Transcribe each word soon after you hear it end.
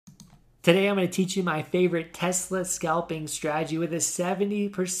Today I'm going to teach you my favorite Tesla scalping strategy with a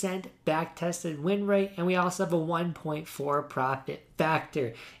 70% back-tested win rate, and we also have a 1.4 profit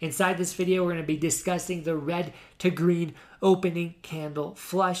factor. Inside this video, we're going to be discussing the red to green opening candle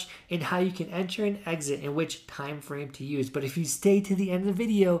flush and how you can enter and exit and which time frame to use. But if you stay to the end of the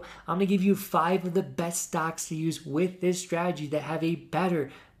video, I'm going to give you 5 of the best stocks to use with this strategy that have a better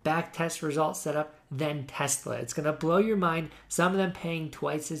backtest result setup than Tesla. It's going to blow your mind, some of them paying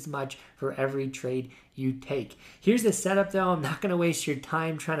twice as much for every trade you take. Here's the setup though. I'm not going to waste your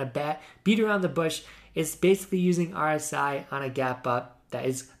time trying to beat around the bush. It's basically using RSI on a gap up that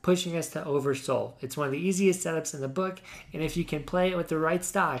is pushing us to oversold. It's one of the easiest setups in the book, and if you can play it with the right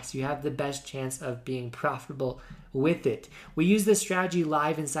stocks, you have the best chance of being profitable with it. We used this strategy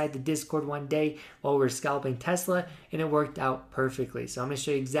live inside the Discord one day while we were scalping Tesla, and it worked out perfectly. So I'm going to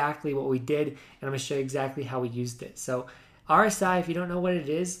show you exactly what we did, and I'm going to show you exactly how we used it. So RSI, if you don't know what it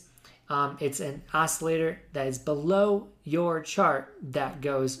is, it's an oscillator that is below your chart that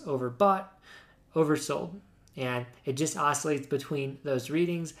goes overbought, oversold. And it just oscillates between those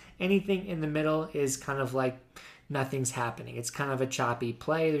readings. Anything in the middle is kind of like nothing's happening. It's kind of a choppy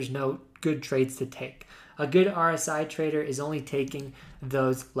play. There's no good trades to take. A good RSI trader is only taking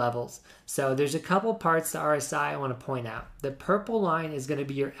those levels. So there's a couple parts to RSI I want to point out. The purple line is going to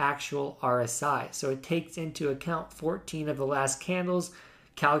be your actual RSI. So it takes into account 14 of the last candles,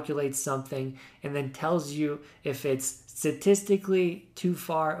 calculates something, and then tells you if it's statistically too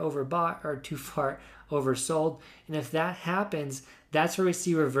far overbought or too far oversold. And if that happens, that's where we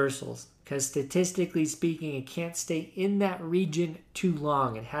see reversals, because statistically speaking, it can't stay in that region too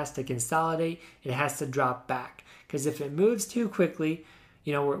long. It has to consolidate. It has to drop back, because if it moves too quickly,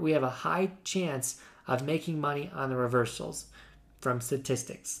 we have a high chance of making money on the reversals from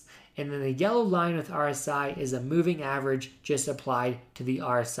statistics. And then the yellow line with RSI is a moving average just applied to the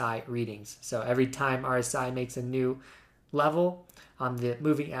RSI readings. So every time RSI makes a new level, the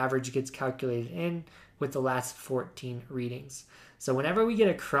moving average gets calculated in with the last 14 readings. So whenever we get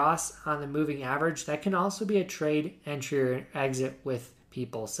a cross on the moving average, that can also be a trade entry or exit with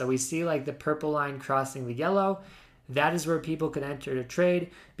people. So we see like the purple line crossing the yellow. That is where people can enter to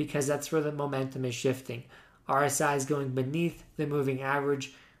trade, because that's where the momentum is shifting. RSI is going beneath the moving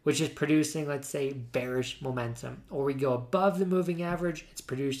average, which is producing, let's say, bearish momentum. Or we go above the moving average, it's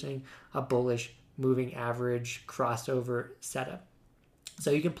producing a bullish moving average crossover setup. So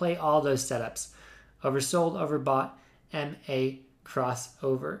you can play all those setups: oversold, overbought, MA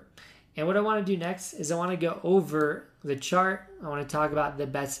crossover. And what I want to do next is I want to go over the chart. I want to talk about the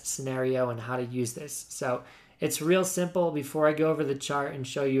best scenario and how to use this. So it's real simple. Before I go over the chart and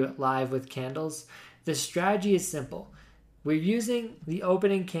show you it live with candles, the strategy is simple. We're using the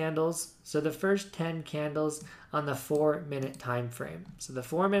opening candles, so the first 10 candles on the 4-minute time frame. So the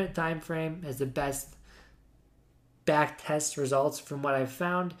 4-minute time frame has the best back test results from what I've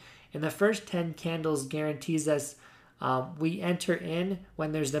found. And the first 10 candles guarantees us we enter in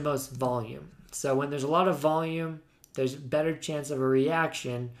when there's the most volume. So when there's a lot of volume, there's a better chance of a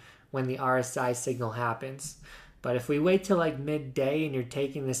reaction when the RSI signal happens. But if we wait till like midday and you're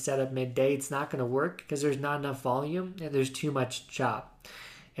taking this setup midday, it's not going to work because there's not enough volume and there's too much chop.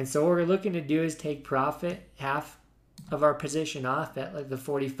 And so what we're looking to do is take profit, half of our position off at like the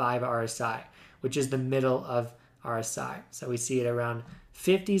 45 RSI, which is the middle of RSI. So we see it around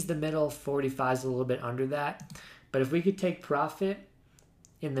 50 is the middle, 45 is a little bit under that. But if we could take profit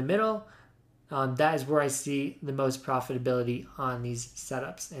in the middle, that is where I see the most profitability on these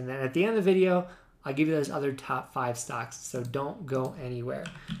setups. And then at the end of the video, I'll give you those other top 5 stocks, so don't go anywhere.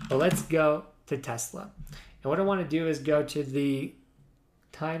 But let's go to Tesla. And what I want to do is go to the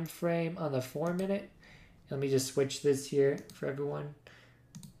time frame on the 4-minute. Let me just switch this here for everyone.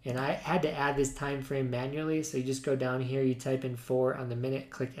 And I had to add this time frame manually, so you just go down here, you type in 4 on the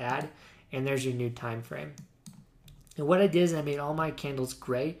minute, click add, and there's your new time frame. And what I did is I made all my candles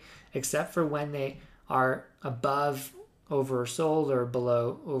gray, except for when they are above oversold or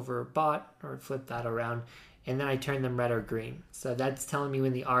below overbought, or flip that around, and then I turn them red or green. So that's telling me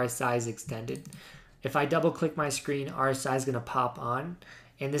when the RSI is extended. If I double click my screen, RSI is going to pop on,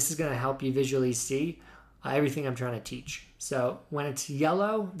 and this is going to help you visually see everything I'm trying to teach. So when it's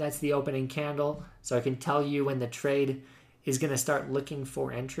yellow, that's the opening candle, so I can tell you when the trade is going to start looking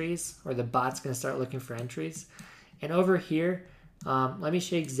for entries, or the bot's going to start looking for entries. And over here, let me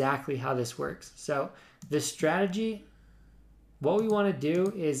show you exactly how this works. So the strategy, what we want to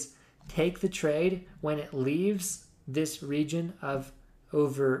do is take the trade when it leaves this region of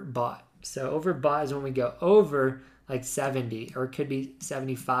overbought. So overbought is when we go over like 70, or it could be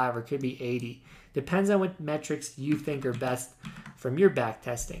 75, or it could be 80. Depends on what metrics you think are best from your back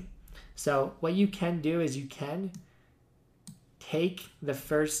testing. So what you can do is you can take the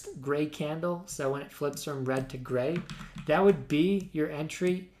first gray candle. So when it flips from red to gray, that would be your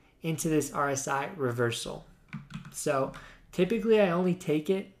entry into this RSI reversal. So typically I only take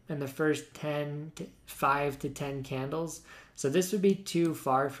it in the first 5 to 10 candles. So this would be too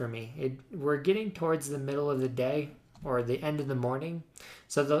far for me. We're getting towards the middle of the day or the end of the morning.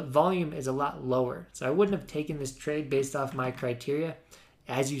 So the volume is a lot lower. So I wouldn't have taken this trade based off my criteria.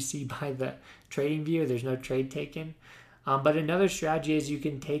 As you see by the trading view, there's no trade taken. But another strategy is you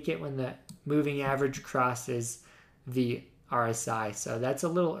can take it when the moving average crosses the RSI. So that's a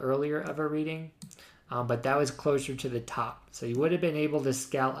little earlier of a reading, but that was closer to the top. So you would have been able to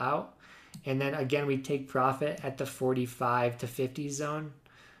scalp out. And then again, we take profit at the 45 to 50 zone.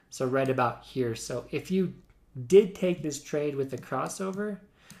 So right about here. So if you did take this trade with the crossover,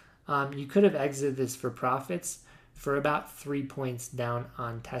 you could have exited this for profits for about 3 points down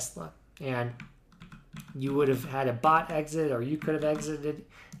on Tesla. And you would have had a bot exit, or you could have exited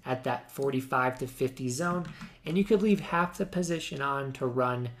at that 45 to 50 zone, and you could leave half the position on to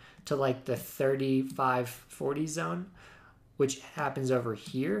run to like the 35-40 zone, which happens over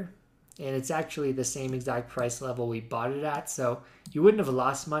here. And it's actually the same exact price level we bought it at, so you wouldn't have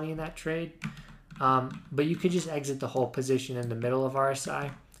lost money in that trade. But you could just exit the whole position in the middle of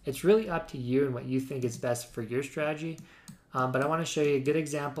RSI. It's really up to you and what you think is best for your strategy. But I want to show you a good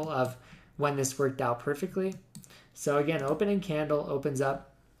example of when this worked out perfectly. So again, opening candle opens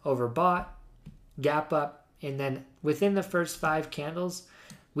up, overbought, gap up, and then within the first 5 candles,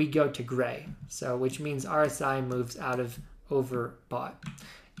 we go to gray. So which means RSI moves out of overbought.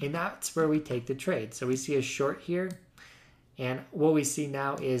 And that's where we take the trade. So we see a short here. And what we see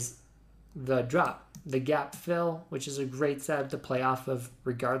now is the drop, the gap fill, which is a great setup to play off of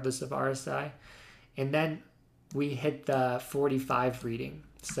regardless of RSI. And then we hit the 45 reading.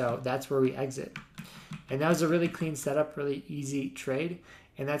 So that's where we exit. And that was a really clean setup, really easy trade.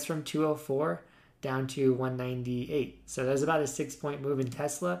 And that's from 204 down to 198. So that was about a 6-point move in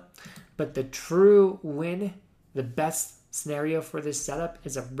Tesla. But the true win, the best scenario for this setup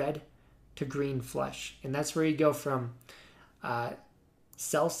is a red to green flush. And that's where you go from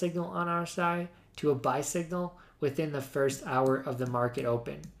sell signal on RSI to a buy signal within the first hour of the market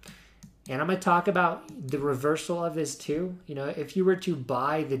open. And I'm going to talk about the reversal of this too. You know, if you were to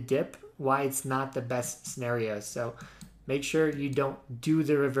buy the dip, why it's not the best scenario. So make sure you don't do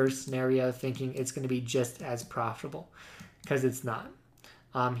the reverse scenario thinking it's going to be just as profitable, because it's not.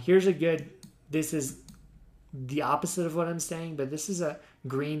 Here's a good, this is the opposite of what I'm saying, but this is a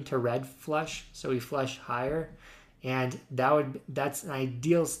green to red flush. So we flush higher, and that's an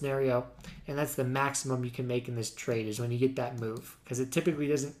ideal scenario, and that's the maximum you can make in this trade is when you get that move, because it typically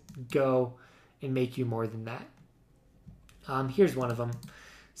doesn't go and make you more than that. Here's one of them.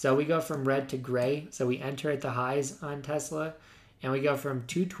 So we go from red to gray. So we enter at the highs on Tesla, and we go from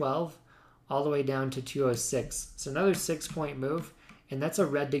 212 all the way down to 206. So another 6-point move, and that's a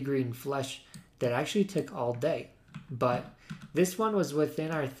red to green flush that actually took all day. But this one was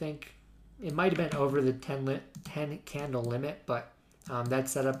within, I think, it might have been over the 10 candle limit, but that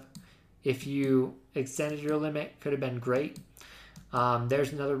setup, if you extended your limit, could have been great.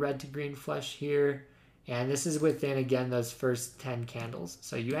 There's another red to green flush here. And this is within, again, those first 10 candles.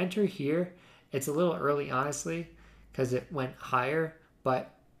 So you enter here. It's a little early, honestly, because it went higher.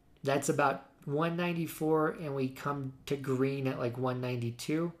 But that's about 194, and we come to green at like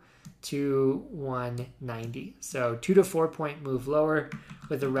 192 to 190. So 2 to 4 point move lower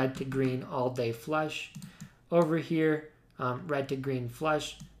with a red to green all day flush. Over here, red to green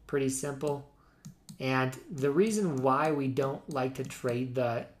flush. Pretty simple. And the reason why we don't like to trade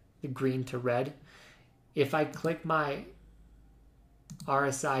the green to red, if I click my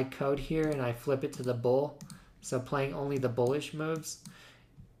RSI code here and I flip it to the bull, so playing only the bullish moves,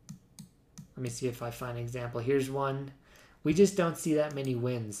 let me see if I find an example. Here's one. We just don't see that many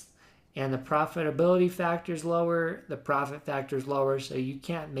wins. And the profitability factor is lower, the profit factor is lower, so you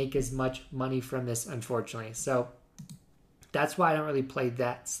can't make as much money from this, unfortunately. So that's why I don't really play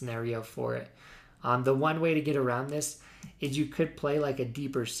that scenario for it. The one way to get around this is you could play like a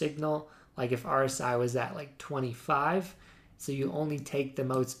deeper signal, like if RSI was at like 25, so you only take the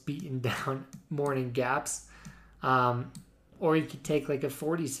most beaten down morning gaps, or you could take like a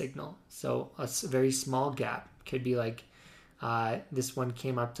 40 signal, so a very small gap. Could be like this one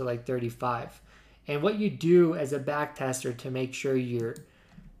came up to like 35. And what you do as a back tester to make sure you're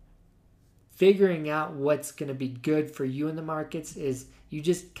figuring out what's going to be good for you in the markets is you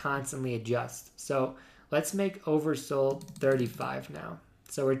just constantly adjust. So let's make oversold 35 now.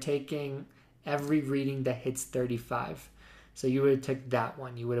 So we're taking every reading that hits 35. So you would have took that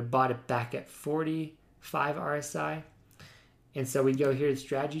one. You would have bought it back at 45 RSI. And so we go here to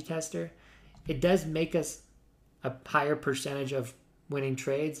strategy tester. It does make us a higher percentage of winning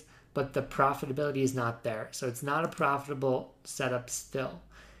trades, but the profitability is not there. So it's not a profitable setup still.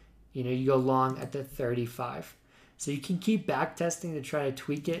 You go long at the 35. So you can keep back testing to try to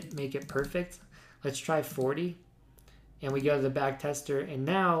tweak it, make it perfect. Let's try 40. And we go to the back tester, and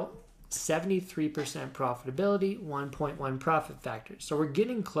now 73% profitability, 1.1 profit factor. So we're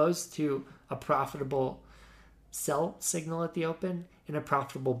getting close to a profitable sell signal at the open and a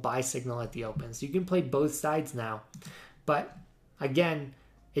profitable buy signal at the open. So you can play both sides now. But again,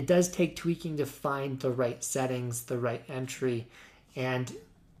 it does take tweaking to find the right settings, the right entry. And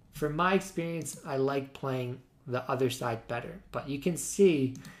from my experience, I like playing the other side better. But you can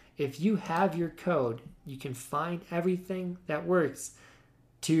see if you have your code, you can find everything that works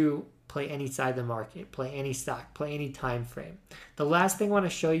to play any side of the market, play any stock, play any time frame. The last thing I want to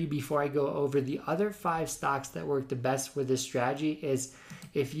show you before I go over the other 5 stocks that work the best with this strategy is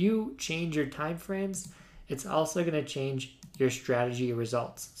if you change your time frames, it's also going to change your strategy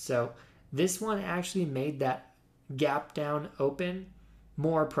results. So this one actually made that gap down open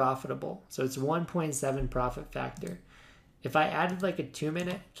more profitable. So it's 1.7 profit factor. If I added like a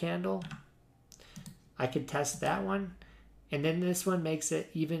 2-minute candle, I could test that one. And then this one makes it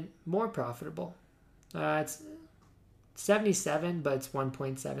even more profitable. It's 77, but it's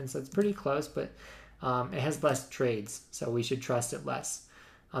 1.7, so it's pretty close, but it has less trades, so we should trust it less.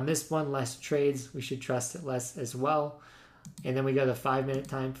 On this one, less trades, we should trust it less as well. And then we go to the 5-minute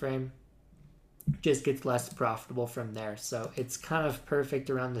time frame, just gets less profitable from there. So it's kind of perfect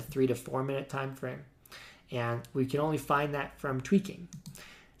around the 3 to 4 minute time frame. And we can only find that from tweaking.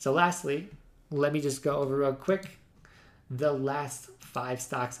 So lastly, let me just go over real quick the last 5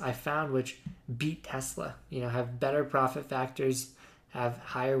 stocks I found which beat Tesla, have better profit factors, have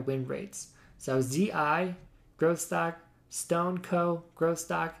higher win rates. So ZI, growth stock, Stone Co, growth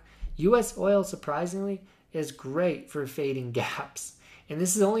stock. US Oil, surprisingly, is great for fading gaps. And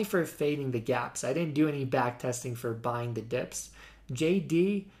this is only for fading the gaps. I didn't do any back testing for buying the dips.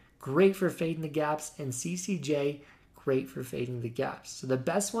 JD, great for fading the gaps. And CCJ, great for fading the gaps. So the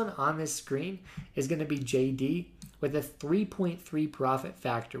best one on this screen is going to be JD with a 3.3 profit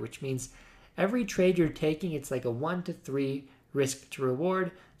factor, which means every trade you're taking, it's like a 1 to 3 risk to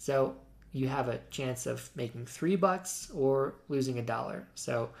reward. So you have a chance of making $3 or losing $1.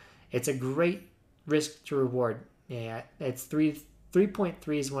 So it's a great risk to reward. Yeah, it's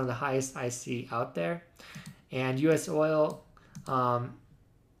 3.3 is one of the highest I see out there. And US Oil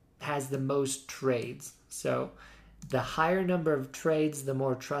has the most trades. So the higher number of trades, the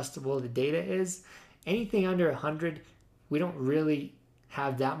more trustable the data is. Anything under 100, we don't really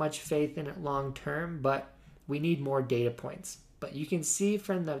have that much faith in it long term, but we need more data points. But you can see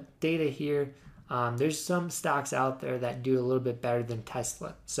from the data here, there's some stocks out there that do a little bit better than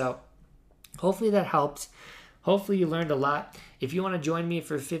Tesla. So hopefully that helps. Hopefully you learned a lot. If you want to join me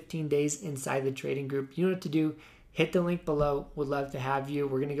for 15 days inside the trading group, you know what to do. Hit the link below. Would love to have you.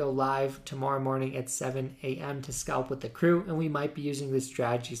 We're going to go live tomorrow morning at 7 a.m. to scalp with the crew, and we might be using this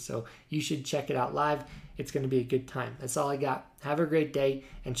strategy, so you should check it out live. It's going to be a good time. That's all I got. Have a great day,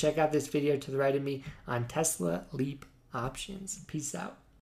 and check out this video to the right of me on Tesla Leap Options. Peace out.